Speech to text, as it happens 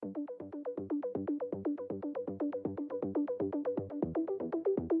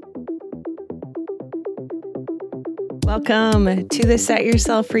Welcome to the Set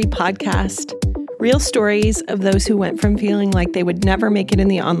Yourself Free podcast. Real stories of those who went from feeling like they would never make it in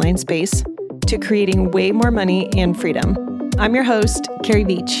the online space to creating way more money and freedom. I'm your host, Carrie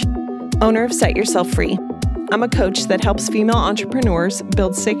Veach, owner of Set Yourself Free. I'm a coach that helps female entrepreneurs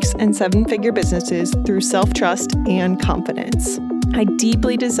build 6- and 7-figure businesses through self-trust and confidence. I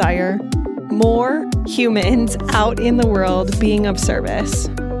deeply desire more humans out in the world being of service.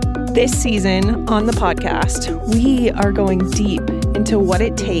 This season on the podcast, we are going deep into what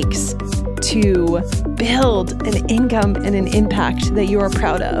it takes to build an income and an impact that you are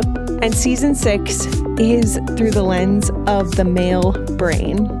proud of. And season 6 is through the lens of the male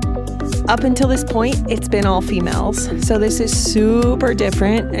brain. Up until this point, it's been all females. So this is super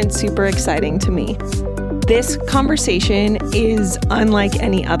different and super exciting to me. This conversation is unlike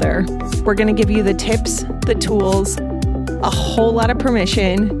any other. We're going to give you the tips, the tools, a whole lot of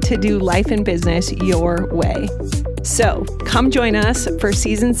permission to do life and business your way. So come join us for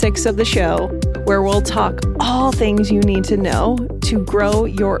season 6 of the show, where we'll talk all things you need to know to grow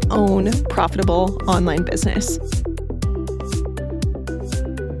your own profitable online business.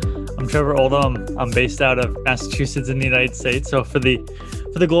 I'm Trevor Oldham. I'm based out of Massachusetts in the United States. So for the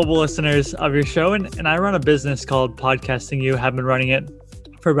global listeners of your show, and I run a business called Podcasting You, have been running it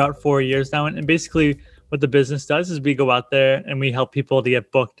for about 4 years now. And basically what the business does is we go out there and we help people to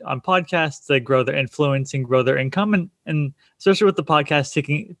get booked on podcasts, to grow their influence and grow their income. And especially with the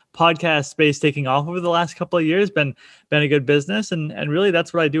podcast space taking off over the last couple of years, been a good business. And really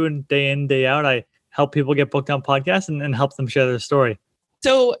that's what I do in, day out. I help people get booked on podcasts and help them share their story.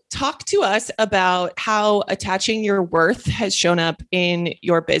 So talk to us about how attaching your worth has shown up in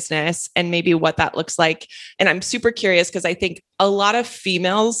your business and maybe what that looks like. And I'm super curious because I think a lot of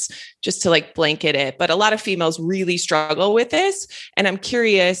females, just to blanket it, but a lot of females really struggle with this. And I'm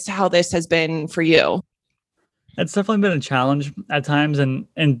curious how this has been for you. It's definitely been a challenge at times.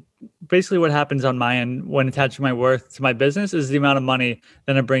 And basically what happens on my end when attaching my worth to my business is the amount of money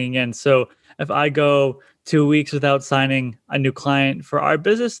that I'm bringing in. So if I go 2 weeks without signing a new client for our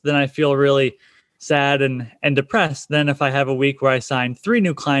business, then I feel really sad and depressed. Then if I have a week where I sign 3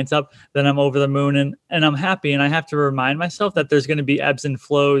 new clients up, then I'm over the moon and I'm happy. And I have to remind myself that there's going to be ebbs and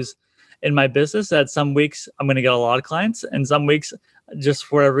flows in my business, that some weeks I'm going to get a lot of clients and some weeks, just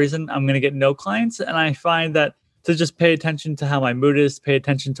for whatever reason, I'm going to get no clients. And I find that to just pay attention to how my mood is, pay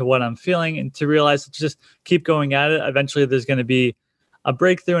attention to what I'm feeling, and to realize to just keep going at it. Eventually there's going to be a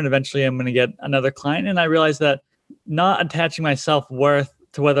breakthrough and eventually I'm going to get another client. And I realized that not attaching my self-worth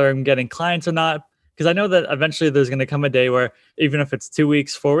to whether I'm getting clients or not, because I know that eventually there's going to come a day where even if it's 2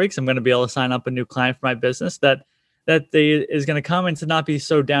 weeks, 4 weeks, I'm going to be able to sign up a new client for my business, that day is going to come, and to not be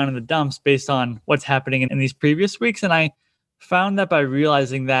so down in the dumps based on what's happening in these previous weeks. And I found that by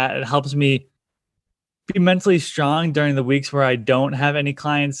realizing that, it helps me be mentally strong during the weeks where I don't have any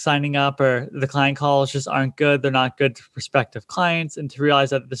clients signing up or the client calls just aren't good. They're not good to prospective clients, and to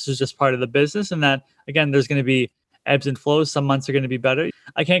realize that this is just part of the business and that, again, there's going to be ebbs and flows. Some months are going to be better.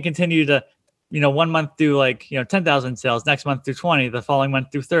 I can't continue to, 1 month do 10,000 sales, next month do 20, the following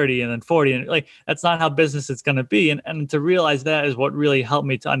month do 30 and then 40. And that's not how business is going to be. And to realize that is what really helped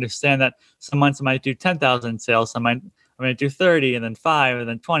me to understand that some months I might do 10,000 sales, I'm going to do 30 and then 5 and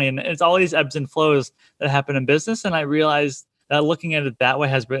then 20. And it's all these ebbs and flows that happen in business. And I realized that looking at it that way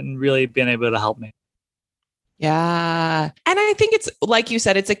has really been able to help me. Yeah. And I think it's, like you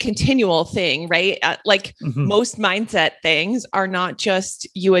said, it's a continual thing, right? Most mindset things are not just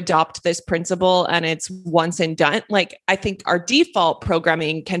you adopt this principle and it's once and done. I think our default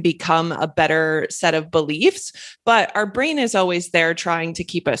programming can become a better set of beliefs, but our brain is always there trying to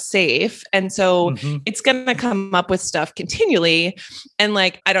keep us safe. And so it's going to come up with stuff continually. And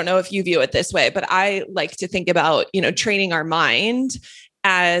I don't know if you view it this way, but I like to think about, training our mind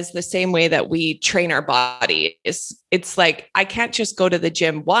as the same way that we train our bodies. It's I can't just go to the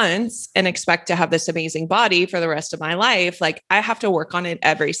gym once and expect to have this amazing body for the rest of my life. I have to work on it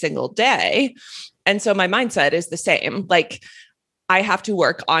every single day. And so my mindset is the same. I have to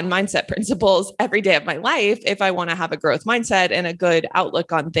work on mindset principles every day of my life if I want to have a growth mindset and a good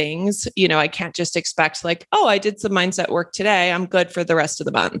outlook on things. I can't just expect I did some mindset work today, I'm good for the rest of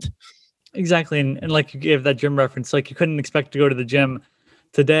the month. Exactly. And you gave that gym reference, you couldn't expect to go to the gym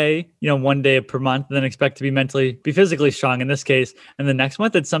today, 1 day per month, and then expect to be physically strong in this case. And the next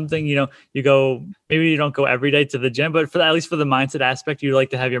month, it's something, you go, maybe you don't go every day to the gym, but at least for the mindset aspect, you like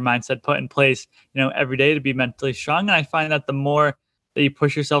to have your mindset put in place, every day to be mentally strong. And I find that the more that you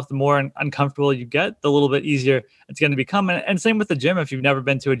push yourself, the more uncomfortable you get, the little bit easier it's going to become. And same with the gym. If you've never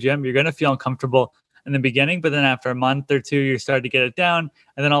been to a gym, you're going to feel uncomfortable in the beginning, but then after a month or two, you start to get it down.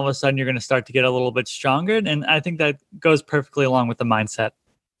 And then all of a sudden, you're going to start to get a little bit stronger. And I think that goes perfectly along with the mindset.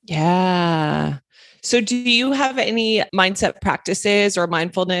 Yeah. So do you have any mindset practices or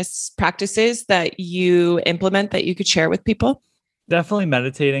mindfulness practices that you implement that you could share with people? Definitely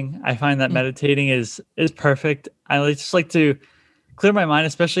meditating. I find that meditating is perfect. Just like to clear my mind,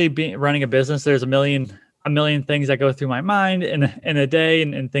 especially running a business. There's a million things that go through my mind in a day,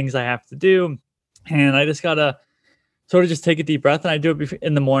 and things I have to do. And I just gotta sort of just take a deep breath. And I do it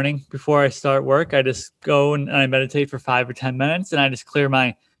in the morning before I start work. I just go and I meditate for 5 or 10 minutes, and I just clear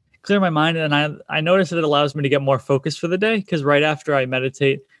my mind. And I notice that it allows me to get more focused for the day, because right after I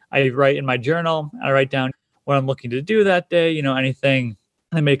meditate, I write in my journal. I write down what I'm looking to do that day, anything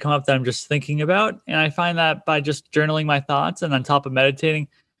that may come up that I'm just thinking about. And I find that by just journaling my thoughts and on top of meditating,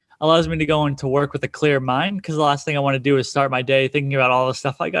 allows me to go into work with a clear mind, because the last thing I want to do is start my day thinking about all the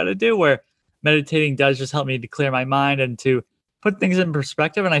stuff I got to do, where meditating does just help me to clear my mind and to put things in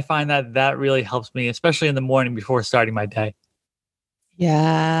perspective. And I find that really helps me, especially in the morning before starting my day.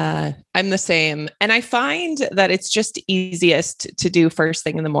 Yeah, I'm the same. And I find that it's just easiest to do first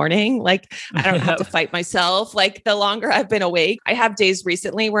thing in the morning. Like I don't have to fight myself. Like the longer I've been awake, I have days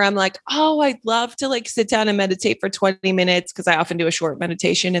recently where I'm like, oh, I'd love to like sit down and meditate for 20 minutes, because I often do a short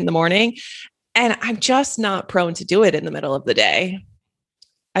meditation in the morning. And I'm just not prone to do it in the middle of the day.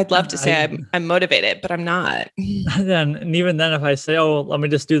 I'd love to say I'm motivated, but I'm not. And even then, if I say, oh, let me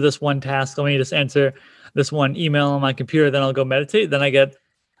just do this one task, let me just answer this one email on my computer, then I'll go meditate. Then I get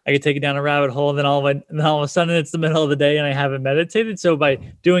taken down a rabbit hole. Then all of a sudden it's the middle of the day and I haven't meditated. So by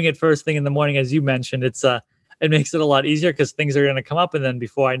doing it first thing in the morning, as you mentioned, it makes it a lot easier, because things are going to come up. And then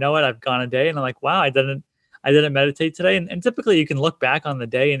before I know it, I've gone a day and I'm like, wow, I didn't meditate today. And typically you can look back on the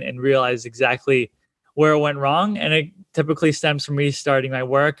day and realize exactly where it went wrong. And it typically stems from me starting my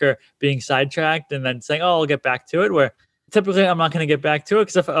work or being sidetracked and then saying, oh, I'll get back to it, where typically I'm not going to get back to it,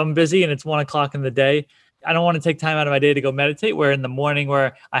 because if I'm busy and it's 1:00 in the day, I don't want to take time out of my day to go meditate, where in the morning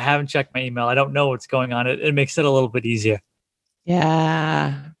where I haven't checked my email, I don't know what's going on. It makes it a little bit easier.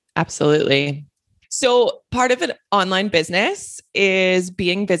 Yeah, absolutely. So part of an online business is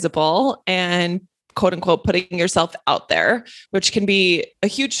being visible and quote unquote, putting yourself out there, which can be a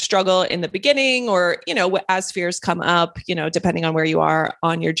huge struggle in the beginning, or, as fears come up, depending on where you are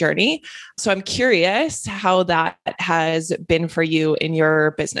on your journey. So I'm curious how that has been for you in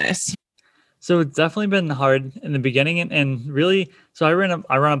your business. So it's definitely been hard in the beginning, and really, so I run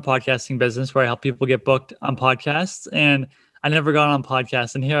a podcasting business where I help people get booked on podcasts, and I never got on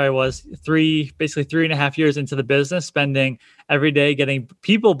podcasts. And here I was basically 3.5 years into the business, spending every day getting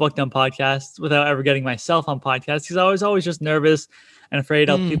people booked on podcasts without ever getting myself on podcasts, because I was always just nervous and afraid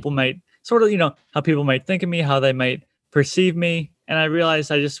how people might how people might think of me, how they might perceive me. And I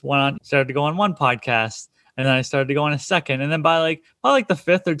realized I just started to go on one podcast, and then I started to go on a second. And then by the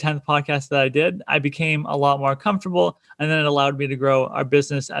 5th or 10th podcast that I did, I became a lot more comfortable, and then it allowed me to grow our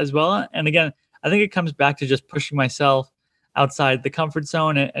business as well. And again, I think it comes back to just pushing myself outside the comfort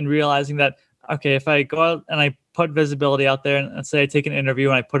zone and realizing that, okay, if I go out and I put visibility out there, and let's say I take an interview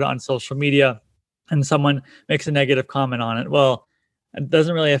and I put it on social media and someone makes a negative comment on it, well, it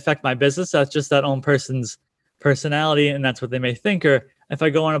doesn't really affect my business. That's just that own person's personality, and that's what they may think. Or if I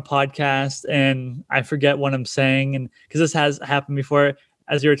go on a podcast and I forget what I'm saying, and because this has happened before,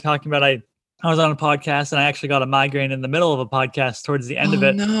 as you were talking about, I was on a podcast and I actually got a migraine in the middle of a podcast towards the end of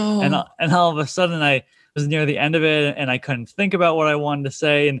it. No. And all of a sudden I was near the end of it and I couldn't think about what I wanted to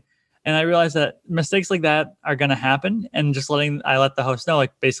say. And I realized that mistakes like that are going to happen, and just I let the host know,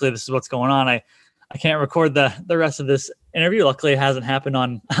 like, basically this is what's going on. I can't record the rest of this interview. Luckily it hasn't happened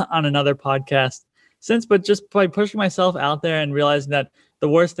on another podcast since, but just by pushing myself out there and realizing that the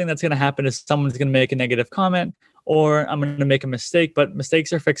worst thing that's going to happen is someone's going to make a negative comment, or I'm going to make a mistake, but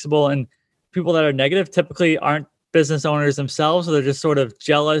mistakes are fixable. And people that are negative typically aren't business owners themselves, so they're just sort of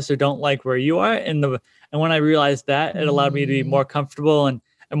jealous or don't like where you are. And when I realized that, it allowed me to be more comfortable and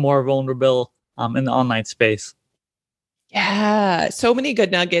more vulnerable in the online space. Yeah, so many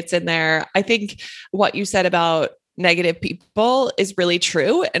good nuggets in there. I think what you said about negative people is really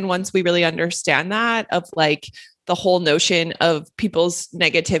true. And once we really understand that, of like the whole notion of people's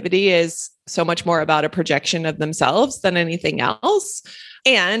negativity is so much more about a projection of themselves than anything else.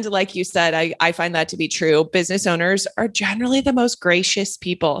 And like you said, I find that to be true. Business owners are generally the most gracious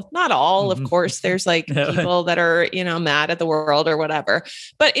people. Not all, of course, there's like people that are, mad at the world or whatever.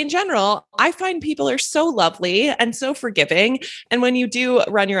 But in general, I find people are so lovely and so forgiving. And when you do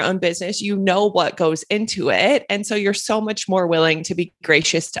run your own business, you know what goes into it. And so you're so much more willing to be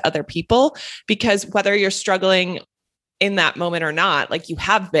gracious to other people, because whether you're struggling in that moment or not, like you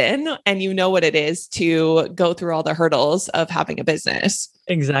have been, and you know what it is to go through all the hurdles of having a business.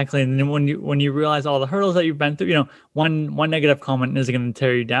 Exactly. And then when you realize all the hurdles that you've been through, one negative comment isn't going to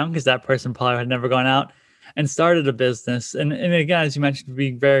tear you down because that person probably had never gone out and started a business. And again, as you mentioned,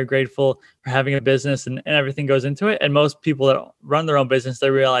 being very grateful for having a business and everything goes into it. And most people that run their own business, they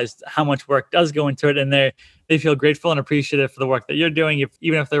realize how much work does go into it, and they feel grateful and appreciative for the work that you're doing,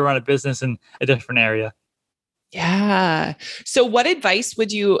 even if they run a business in a different area. Yeah. So what advice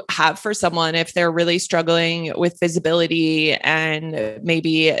would you have for someone if they're really struggling with visibility and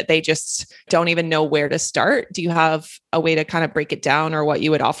maybe they just don't even know where to start? Do you have a way to kind of break it down, or what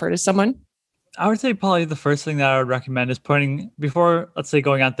you would offer to someone? I would say probably the first thing that I would recommend is before, let's say,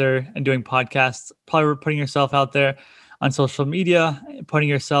 going out there and doing podcasts, probably putting yourself out there on social media, putting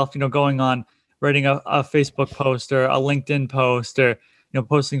yourself, going on, writing a Facebook post or a LinkedIn post, or,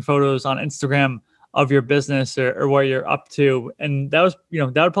 posting photos on Instagram of your business or what you're up to. And that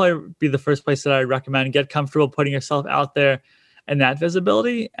would probably be the first place that I recommend. Get comfortable putting yourself out there and that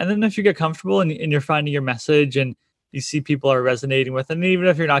visibility. And then if you get comfortable and you're finding your message and you see people are resonating with it, and even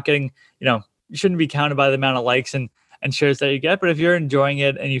if you're not getting, you shouldn't be counted by the amount of likes and shares that you get. But if you're enjoying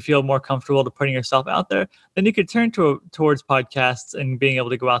it and you feel more comfortable to putting yourself out there, then you could turn towards podcasts and being able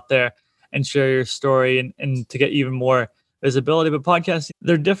to go out there and share your story and to get even more visibility. But podcasts,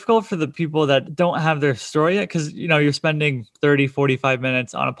 they're difficult for the people that don't have their story yet, because you're spending 30, 45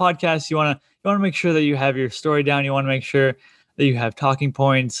 minutes on a podcast. You want to make sure that you have your story down. You want to make sure that you have talking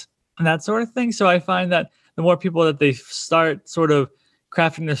points and that sort of thing. So I find that the more people that they start sort of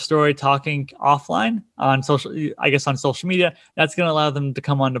crafting their story, talking offline on social media, that's going to allow them to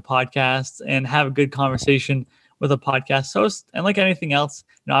come onto podcasts and have a good conversation with a podcast host. And like anything else,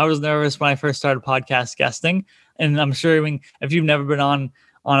 I was nervous when I first started podcast guesting. And I'm sure if you've never been on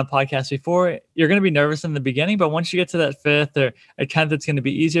a podcast before, you're going to be nervous in the beginning. But once you get to that 5th or 10th, it's going to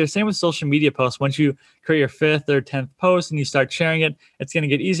be easier. Same with social media posts. Once you create your 5th or 10th post and you start sharing it, it's going to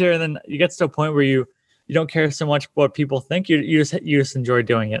get easier. And then you get to a point where you don't care so much what people think. You just enjoy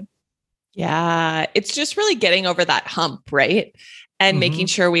doing it. Yeah. It's just really getting over that hump, right? And making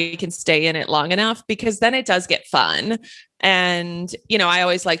sure we can stay in it long enough, because then it does get fun. And, I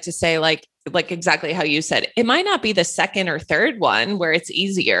always like to say, like exactly how you said, it might not be the second or third one where it's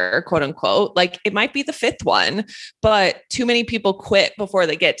easier, quote unquote. Like it might be the 5th one, but too many people quit before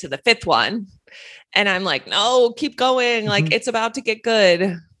they get to the 5th one. And I'm like, no, keep going. Like it's about to get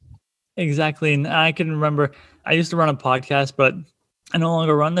good. Exactly. And I can remember I used to run a podcast, but I no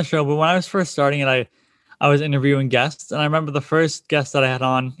longer run the show. But when I was first starting it, I was interviewing guests. And I remember the first guest that I had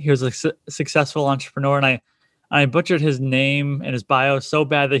on, he was a successful entrepreneur. And I butchered his name and his bio so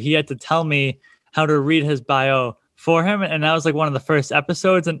bad that he had to tell me how to read his bio for him. And that was like one of the first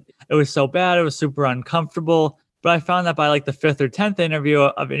episodes. And it was so bad. It was super uncomfortable. But I found that by like the 5th or 10th interview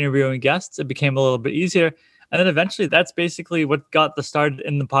of interviewing guests, it became a little bit easier. And then eventually that's basically what got the start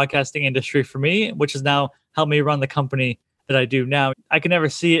in the podcasting industry for me, which has now helped me run the company that I do now. I could never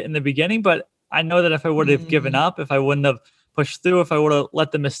see it in the beginning, but I know that if I would have given up, if I wouldn't have pushed through, if I would have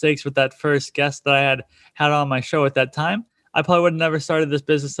let the mistakes with that first guest that I had on my show at that time, I probably would have never started this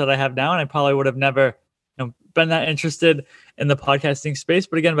business that I have now. And I probably would have never been that interested in the podcasting space.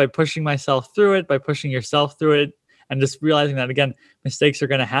 But again, by pushing myself through it, by pushing yourself through it, and just realizing that, again, mistakes are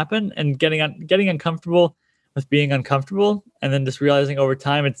going to happen, and getting uncomfortable with being uncomfortable, and then just realizing over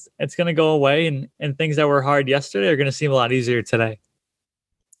time it's going to go away, and things that were hard yesterday are going to seem a lot easier today.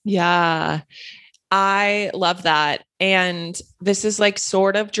 Yeah, I love that. And this is like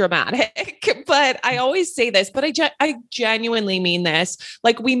sort of dramatic, but I always say this, but I genuinely mean this.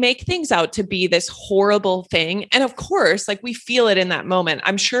 Like we make things out to be this horrible thing. And of course, like we feel it in that moment.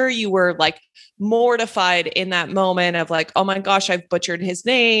 I'm sure you were like mortified in that moment of like, oh my gosh, I've butchered his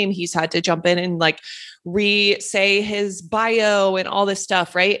name. He's had to jump in and like re-say his bio and all this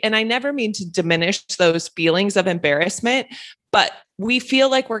stuff, right? And I never mean to diminish those feelings of embarrassment, but we feel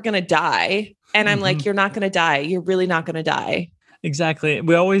like we're going to die. And I'm like, you're not going to die. You're really not going to die. Exactly.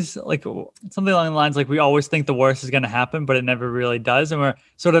 We always like something along the lines, like we always think the worst is going to happen, but it never really does. And we're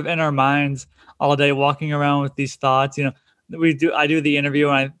sort of in our minds all day walking around with these thoughts. I do the interview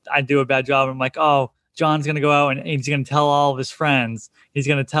and I do a bad job. I'm like, oh, John's going to go out and he's going to tell all of his friends. He's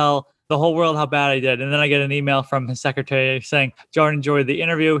going to tell the whole world how bad I did. And then I get an email from his secretary saying, Jordan enjoyed the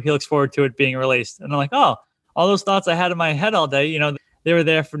interview. He looks forward to it being released. And I'm like, oh, all those thoughts I had in my head all day, they were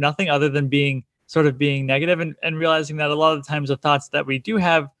there for nothing other than being negative, and realizing that a lot of the times the thoughts that we do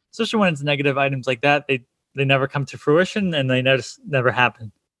have, especially when it's negative items like that, they never come to fruition and they never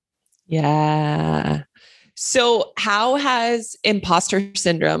happen. Yeah. So how has imposter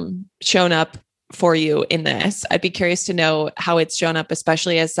syndrome shown up for you in this? I'd be curious to know how it's shown up,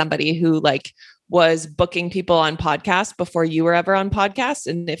 especially as somebody who like was booking people on podcasts before you were ever on podcasts,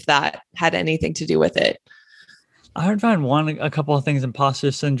 and if that had anything to do with it. I would find a couple of things: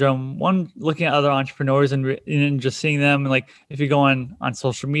 imposter syndrome. One, looking at other entrepreneurs and just seeing them. Like if you go on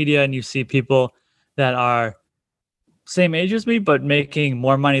social media and you see people that are same age as me, but making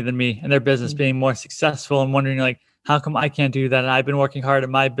more money than me and their business being more successful, and wondering like, how come I can't do that? And I've been working hard at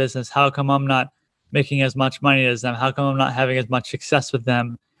my business. How come I'm not making as much money as them? How come I'm not having as much success with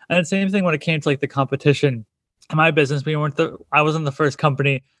them? And the same thing when it came to like the competition in my business. I wasn't the first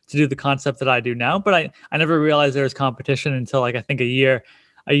company to do the concept that I do now, but I never realized there was competition until like, I think a year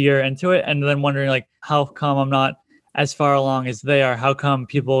into it. And then wondering like, how come I'm not as far along as they are? How come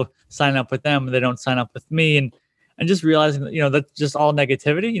people sign up with them and they don't sign up with me? And just realizing that, that's just all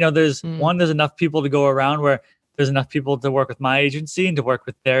negativity. There's there's enough people to go around where there's enough people to work with my agency and to work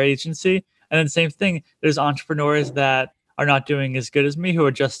with their agency. And then same thing, there's entrepreneurs that are not doing as good as me, who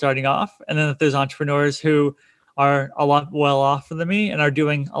are just starting off. And then there's entrepreneurs who are a lot well off than me and are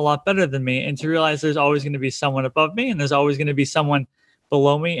doing a lot better than me. And to realize there's always going to be someone above me and there's always going to be someone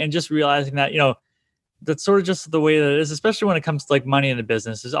below me. And just realizing that, that's sort of just the way that it is, especially when it comes to like money in the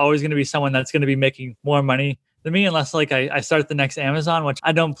business. There's always going to be someone that's going to be making more money than me, unless like I start the next Amazon, which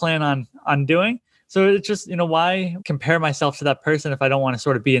I don't plan on doing. So it's just, why compare myself to that person if I don't want to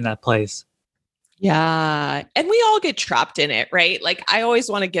sort of be in that place? Yeah. And we all get trapped in it, right? Like I always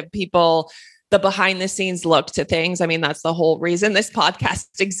want to give people the behind the scenes look to things. I mean, that's the whole reason this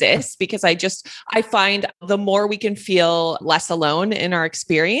podcast exists, because I find the more we can feel less alone in our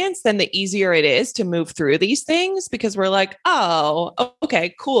experience, then the easier it is to move through these things, because we're like, oh,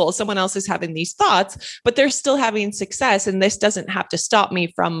 okay, cool. Someone else is having these thoughts, but they're still having success. And this doesn't have to stop me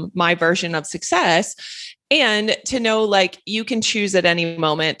from my version of success. And to know, like, you can choose at any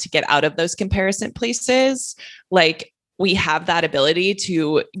moment to get out of those comparison places. Like, we have that ability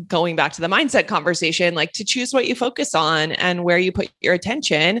to, going back to the mindset conversation, like to choose what you focus on and where you put your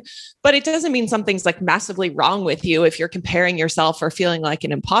attention. But it doesn't mean something's like massively wrong with you if you're comparing yourself or feeling like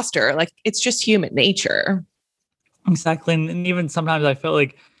an imposter. Like it's just human nature. Exactly. And even sometimes I felt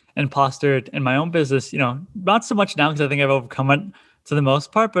like an imposter in my own business, not so much now because I think I've overcome it to the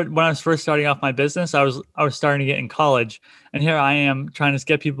most part. But when I was first starting off my business, I was starting to get in college, and here I am trying to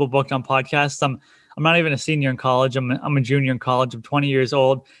get people booked on podcasts. I'm not even a senior in college. I'm a junior in college. I'm 20 years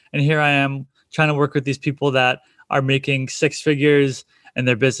old. And here I am trying to work with these people that are making six figures in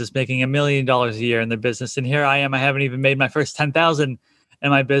their business, making $1 million a year in their business. And here I am, I haven't even made my first 10,000 in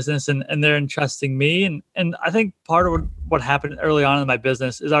my business, and they're entrusting me. And I think part of what happened early on in my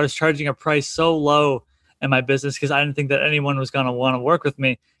business is I was charging a price so low in my business because I didn't think that anyone was going to want to work with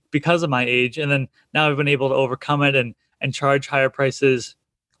me because of my age. And then now I've been able to overcome it and charge higher prices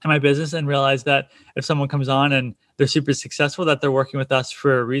in my business, and realize that if someone comes on and they're super successful, that they're working with us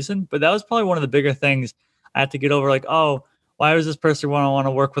for a reason. But that was probably one of the bigger things I had to get over. Like, oh, why does this person want to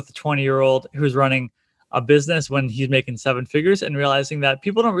work with a 20-year-old who's running a business when he's making seven figures? And realizing that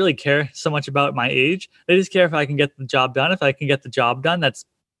people don't really care so much about my age. They just care if I can get the job done. If I can get the job done,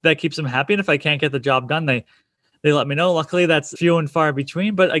 that keeps them happy. And if I can't get the job done, they let me know. Luckily, that's few and far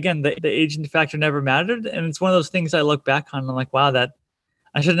between. But again, the age factor never mattered. And it's one of those things I look back on and I'm like, wow, that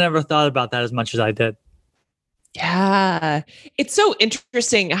I should have never thought about that as much as I did. Yeah. It's so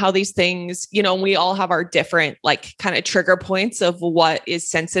interesting how these things, we all have our different like kind of trigger points of what is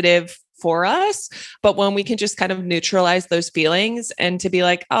sensitive for us. But when we can just kind of neutralize those feelings and to be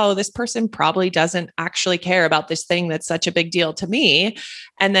like, oh, this person probably doesn't actually care about this thing that's such a big deal to me.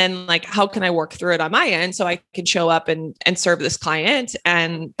 And then like, how can I work through it on my end so I can show up and serve this client?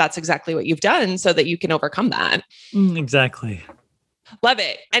 And that's exactly what you've done so that you can overcome that. Exactly. Love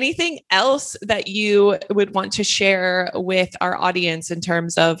it. Anything else that you would want to share with our audience in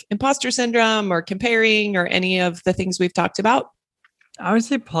terms of imposter syndrome or comparing or any of the things we've talked about? I would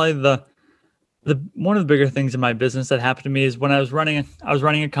say probably the one of the bigger things in my business that happened to me is when I was running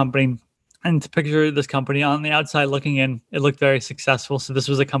a company, and to picture this company on the outside looking in, it looked very successful. So this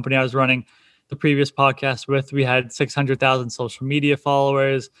was a company I was running the previous podcast with. We had 600,000 social media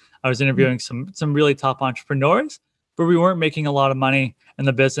followers. I was interviewing some really top entrepreneurs, but we weren't making a lot of money in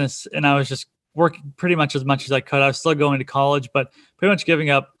the business. And I was just working pretty much as I could. I was still going to college, but pretty much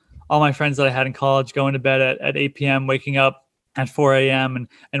giving up all my friends that I had in college, going to bed at 8 p.m., waking up at 4 a.m.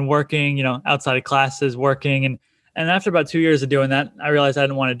 and working, outside of classes, working. And after about 2 years of doing that, I realized I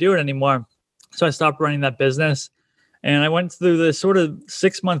didn't want to do it anymore. So I stopped running that business. And I went through this sort of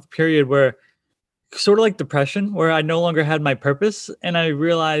 6-month period where sort of like depression, where I no longer had my purpose. And I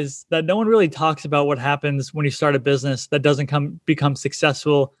realized that no one really talks about what happens when you start a business that doesn't become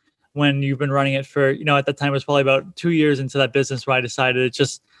successful when you've been running it for, at that time it was probably about 2 years into that business where I decided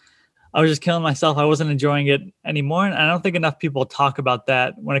I was just killing myself. I wasn't enjoying it anymore. And I don't think enough people talk about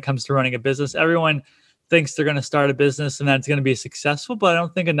that when it comes to running a business. Everyone thinks they're going to start a business and that's going to be successful, but I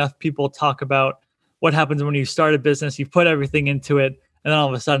don't think enough people talk about what happens when you start a business, you put everything into it, and then all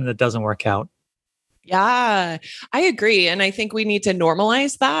of a sudden it doesn't work out. Yeah, I agree. And I think we need to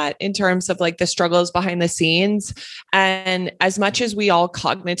normalize that in terms of like the struggles behind the scenes. And as much as we all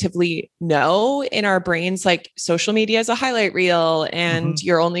cognitively know in our brains, like social media is a highlight reel and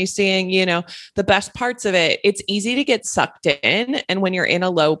you're only seeing, the best parts of it, it's easy to get sucked in. And when you're in a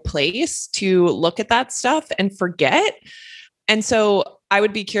low place to look at that stuff and forget. And so I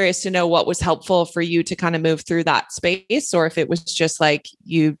would be curious to know what was helpful for you to kind of move through that space, or if it was just like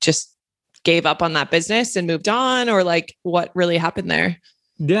you just gave up on that business and moved on, or like what really happened there?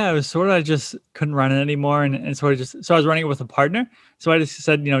 Yeah, it was sort of, I just couldn't run it anymore. And sort of so I was running it with a partner. So I just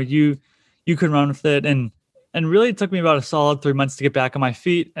said, you can run with it. And really it took me about a solid 3 months to get back on my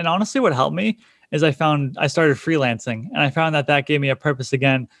feet. And honestly, what helped me is I started freelancing, and I found that gave me a purpose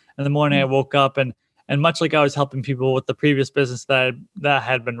again. In the morning I woke up and much like I was helping people with the previous business that I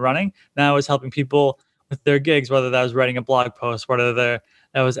had been running, now I was helping people with their gigs, whether that was writing a blog post, whether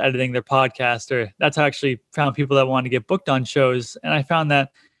that was editing their podcast, or that's how I actually found people that wanted to get booked on shows. And I found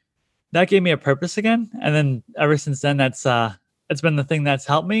that gave me a purpose again. And then ever since then, it's been the thing that's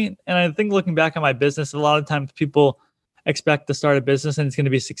helped me. And I think looking back on my business, a lot of times people expect to start a business and it's going to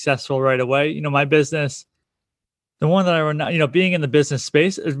be successful right away. My business, the one that I run, being in the business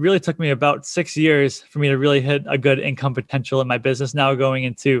space, it really took me about 6 years for me to really hit a good income potential in my business. Now going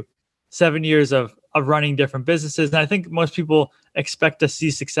into 7 years of running different businesses. And I think most people expect to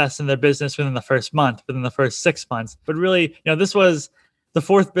see success in their business within the first month, within the first 6 months. But really, this was the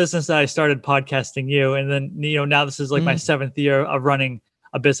fourth business that I started, Podcasting You. And then, now this is like my 7th year of running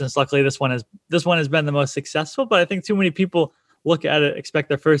a business. Luckily, this one has been the most successful, but I think too many people look at it, expect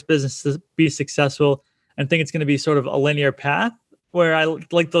their first business to be successful and think it's going to be sort of a linear path, where I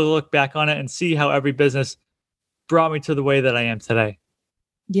like to look back on it and see how every business brought me to the way that I am today.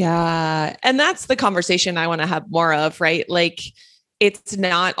 Yeah. And that's the conversation I want to have more of, right? Like, it's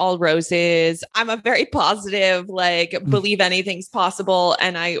not all roses. I'm a very positive, believe anything's possible.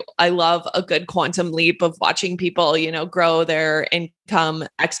 And I love a good quantum leap of watching people, grow their income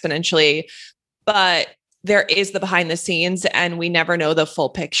exponentially. But there is the behind the scenes, and we never know the full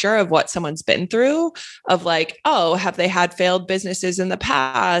picture of what someone's been through, of like, oh, have they had failed businesses in the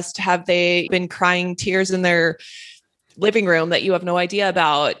past? Have they been crying tears in their living room that you have no idea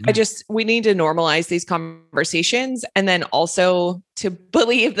about? We need to normalize these conversations, and then also to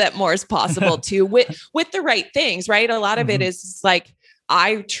believe that more is possible too, with the right things, right? A lot of it is like,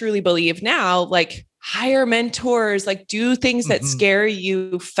 I truly believe now, like, hire mentors, like do things that scare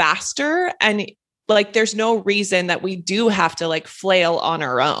you faster. And like, there's no reason that we do have to like flail on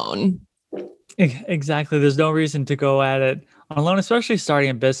our own. Exactly. There's no reason to go at it alone, especially starting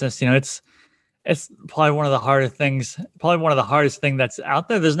a business. It's probably one of the hardest things that's out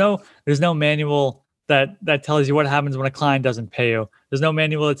there. There's no manual that tells you what happens when a client doesn't pay you. There's no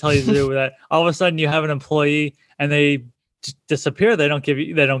manual that tells you that all of a sudden you have an employee and they disappear. They don't give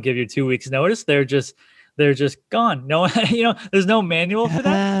you 2 weeks notice. They're just gone. No, there's no manual for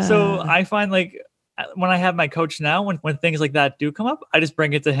that. So I find like when I have my coach now, when things like that do come up, I just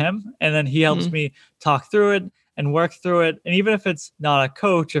bring it to him, and then he helps me talk through it and work through it. And even if it's not a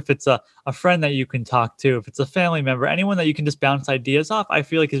coach, if it's a friend that you can talk to, if it's a family member, anyone that you can just bounce ideas off, I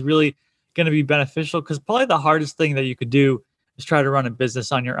feel like is really going to be beneficial, because probably the hardest thing that you could do is try to run a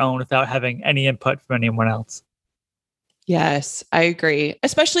business on your own without having any input from anyone else. Yes, I agree.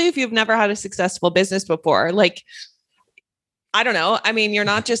 Especially if you've never had a successful business before. Like, I don't know. I mean, you're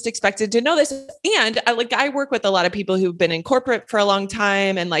not just expected to know this. And I work with a lot of people who've been in corporate for a long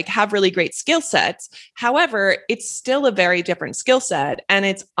time and like have really great skill sets. However, it's still a very different skill set, and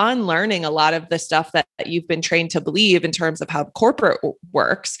it's unlearning a lot of the stuff that you've been trained to believe in terms of how corporate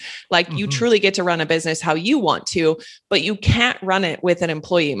works. Like you truly get to run a business how you want to, but you can't run it with an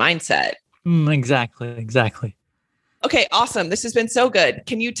employee mindset. Exactly. Okay, awesome. This has been so good.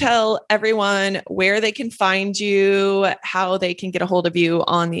 Can you tell everyone where they can find you, how they can get a hold of you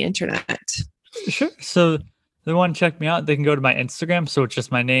on the internet? Sure. So if they want to check me out, they can go to my Instagram. So it's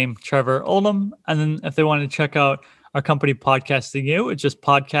just my name, Trevor Oldham. And then if they want to check out our company, Podcasting You, it's just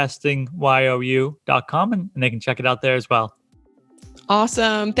podcastingyou.com, and they can check it out there as well.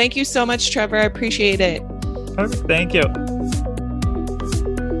 Awesome. Thank you so much, Trevor. I appreciate it. Perfect. Thank you.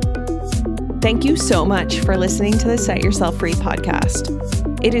 Thank you so much for listening to the Set Yourself Free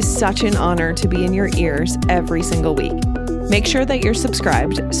podcast. It is such an honor to be in your ears every single week. Make sure that you're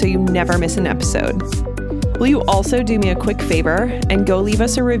subscribed so you never miss an episode. Will you also do me a quick favor and go leave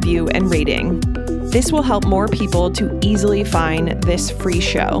us a review and rating? This will help more people to easily find this free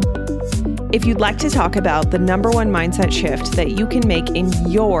show. If you'd like to talk about the number one mindset shift that you can make in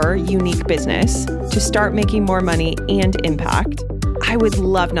your unique business to start making more money and impact, I would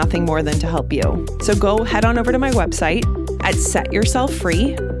love nothing more than to help you. So go head on over to my website at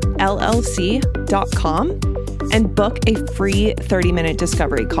setyourselffreellc.com and book a free 30-minute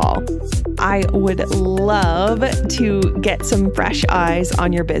discovery call. I would love to get some fresh eyes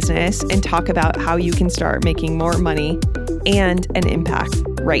on your business and talk about how you can start making more money and an impact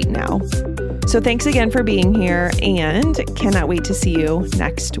right now. So thanks again for being here, and cannot wait to see you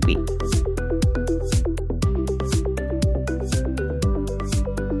next week.